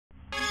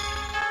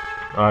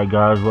Alright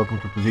guys, welcome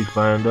to Physiques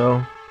by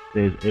Andell.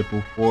 Today is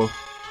April 4th,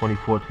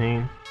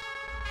 2014,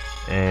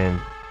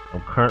 and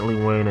I'm currently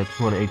weighing at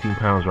 218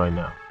 pounds right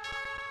now.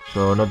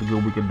 So another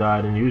good week of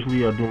dieting.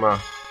 Usually I do my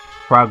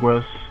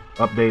progress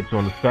updates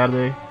on the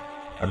Saturday.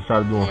 I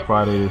decided to do on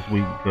Friday this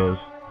week because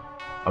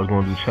I was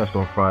going to do chest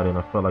on Friday and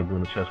I felt like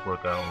doing the chest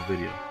workout on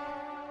video.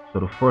 So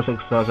the first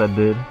exercise I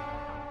did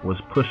was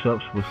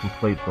push-ups with some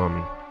plates on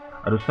me.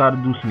 I decided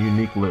to do some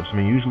unique lifts. I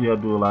mean, usually I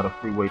do a lot of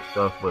free weight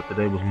stuff, but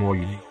today was more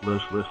unique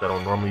lifts I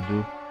don't normally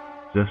do,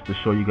 just to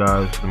show you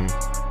guys some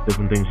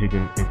different things you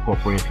can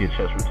incorporate into your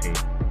chest routine.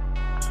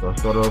 So I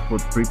started off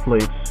with 3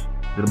 plates,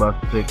 did about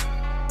 6,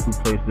 2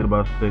 plates, did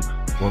about 6,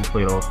 1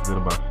 plate also did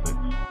about 6.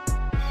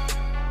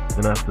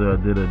 Then after I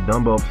did a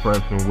dumbbell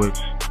press in which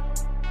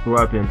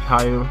throughout the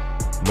entire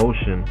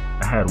motion,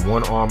 I had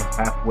one arm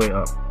halfway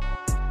up.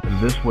 And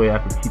this way I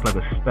could keep like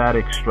a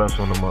static stress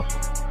on the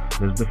muscle.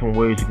 There's different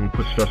ways you can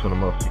put stress on the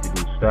muscle. You can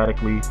do it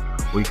statically,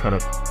 where you kind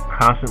of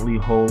constantly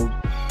hold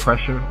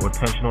pressure or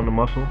tension on the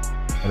muscle,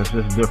 and it's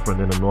just different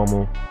than a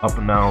normal up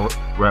and down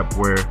rep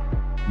where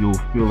you'll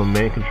feel a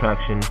main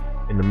contraction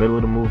in the middle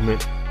of the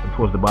movement and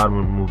towards the bottom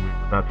of the movement,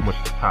 but not too much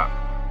at the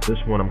top. This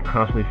one I'm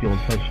constantly feeling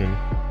tension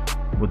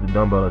with the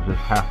dumbbell is just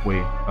halfway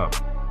up.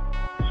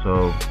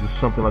 So this is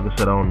something, like I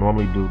said, I don't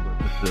normally do, but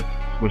just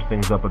to switch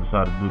things up, I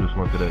decided to do this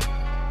one today.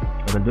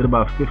 And I did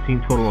about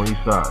 15 total on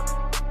each side.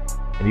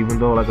 And even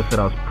though, like I said,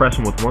 I was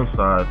pressing with one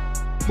side,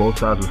 both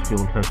sides was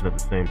feeling tension at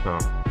the same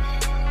time.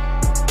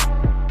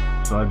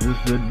 So I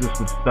just did this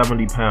with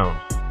 70 pounds.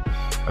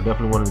 I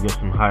definitely wanted to get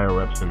some higher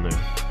reps in there.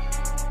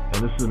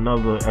 And this is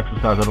another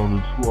exercise I don't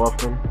do too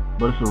often,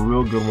 but it's a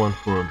real good one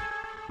for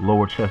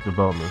lower chest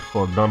development. It's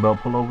called dumbbell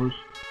pullovers.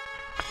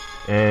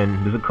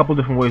 And there's a couple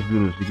different ways to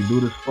do this. You can do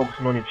this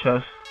focusing on your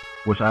chest,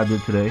 which I did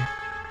today.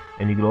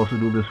 And you can also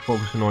do this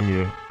focusing on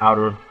your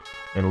outer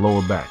and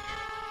lower back.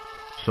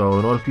 So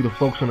in order for you to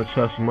focus on the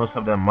chest, you must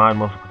have that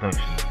mind-muscle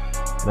connection.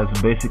 And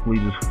that's basically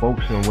just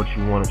focusing on what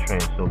you want to train.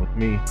 So with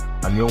me,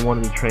 I knew I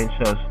wanted to train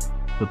chest,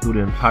 so through the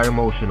entire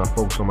motion, I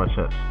focused on my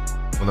chest.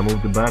 When I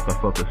moved it back, I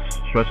felt a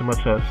stretch in my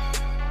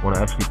chest. When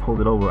I actually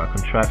pulled it over, I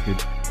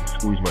contracted and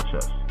squeezed my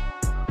chest.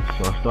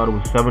 So I started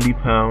with 70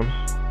 pounds,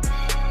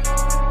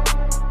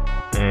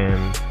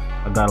 and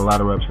I got a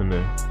lot of reps in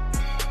there.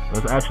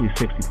 It was actually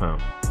 60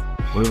 pounds.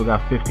 We even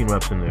got 15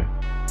 reps in there.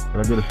 And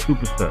I did a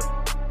superset.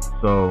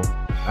 So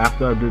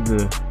after I did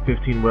the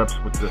 15 reps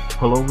with the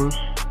pullovers,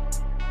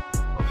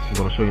 I'm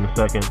going to show you in a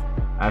second,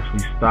 I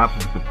actually stopped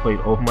with the plate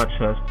over my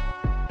chest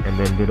and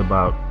then did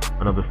about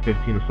another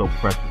 15 or so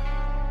presses.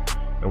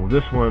 And with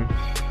this one,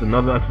 it's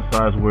another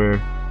exercise where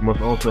you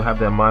must also have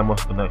that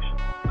mind-muscle connection.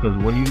 Because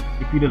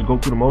if you just go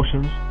through the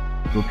motions,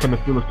 you'll tend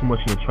to feel it too much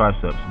in your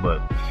triceps. But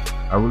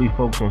I really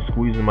focus on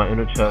squeezing my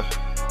inner chest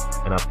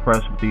and I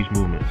press with each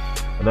movement.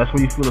 And that's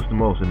where you feel this the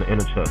most, in the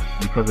inner chest.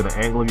 Because of the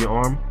angle of your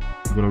arm,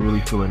 you're going to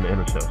really feel it in the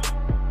inner chest.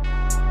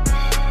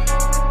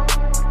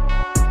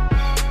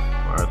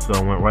 Alright, so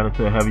I went right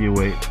into a heavier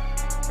weight.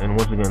 And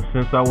once again,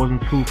 since I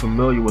wasn't too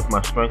familiar with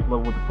my strength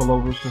level with the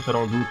pullovers, since I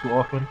don't do it too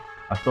often,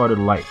 I started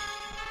light.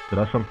 So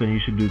that's something you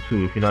should do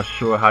too. If you're not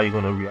sure how you're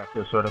going to react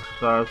to a certain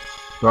exercise,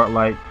 start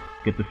light,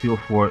 get the feel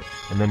for it,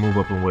 and then move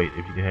up in weight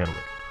if you can handle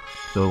it.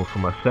 So for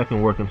my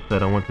second working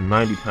set, I went to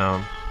 90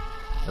 pounds,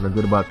 and I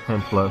did about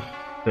 10 plus,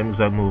 same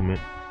exact movement,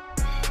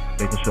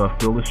 making sure I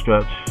feel the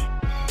stretch,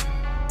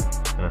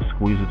 and I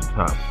squeeze at the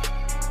top.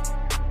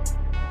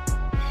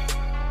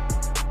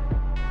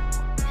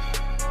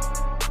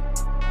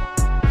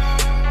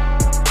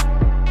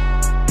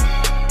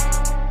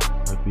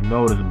 If you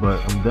notice, but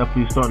I'm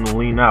definitely starting to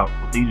lean out.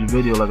 With each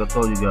video, like I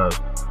told you guys,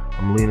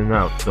 I'm leaning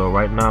out. So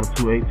right now I'm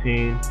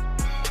 218,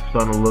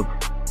 starting to look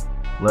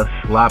less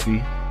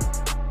sloppy.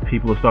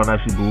 People are starting to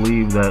actually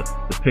believe that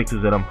the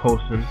pictures that I'm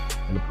posting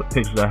and the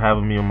pictures I have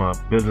of me on my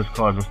business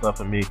cards and stuff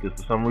of me, because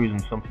for some reason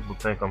some people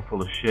think I'm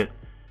full of shit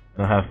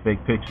and I have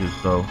fake pictures.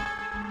 So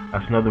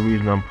that's another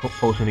reason I'm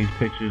posting these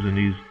pictures and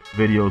these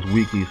videos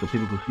weekly, so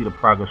people can see the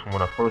progress from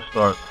when I first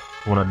start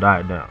to when I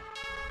diet down.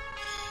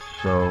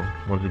 So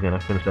once again, I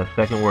finished that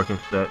second working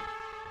set,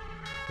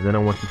 and then I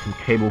went to some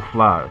cable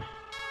flies.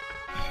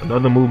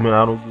 Another movement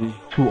I don't do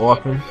too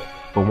often,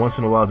 but once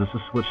in a while, just to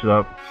switch it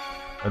up,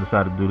 I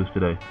decided to do this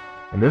today.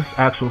 And this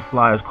actual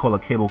fly is called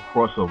a cable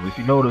crossover. If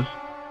you notice,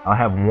 I'll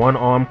have one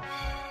arm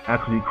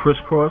actually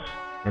crisscross,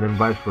 and then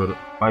vice versa,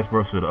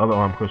 the other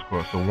arm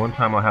crisscross. So one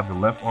time I'll have the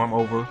left arm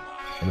over,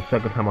 and the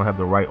second time I'll have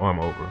the right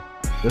arm over.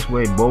 This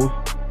way both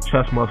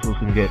chest muscles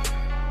can get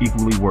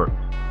equally worked.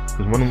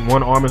 Because when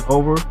one arm is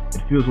over,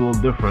 it feels a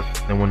little different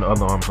than when the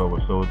other arm's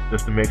over. So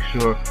just to make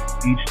sure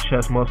each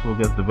chest muscle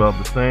gets developed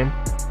the same,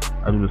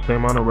 I do the same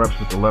amount of reps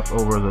with the left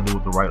over as I do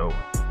with the right over.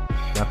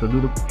 Now after I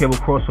do the cable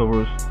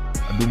crossovers,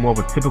 I do more of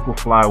a typical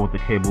fly with the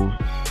cables,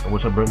 in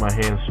which I bring my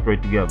hands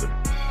straight together.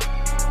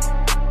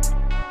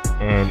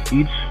 And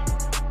each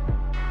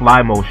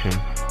fly motion,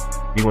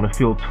 you're going to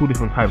feel 2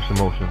 different types of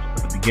motions.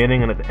 At the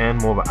beginning and at the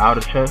end, more of an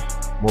outer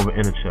chest, more of an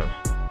inner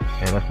chest.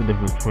 And that's the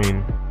difference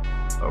between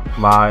a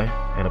fly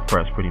and a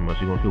press, pretty much.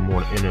 You're going to feel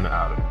more in the inner and the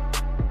outer.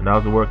 And that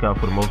was the workout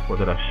for the most part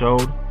that I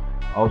showed.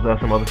 I also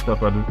had some other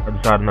stuff I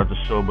decided not to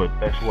show, but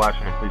thanks for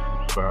watching and please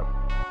subscribe.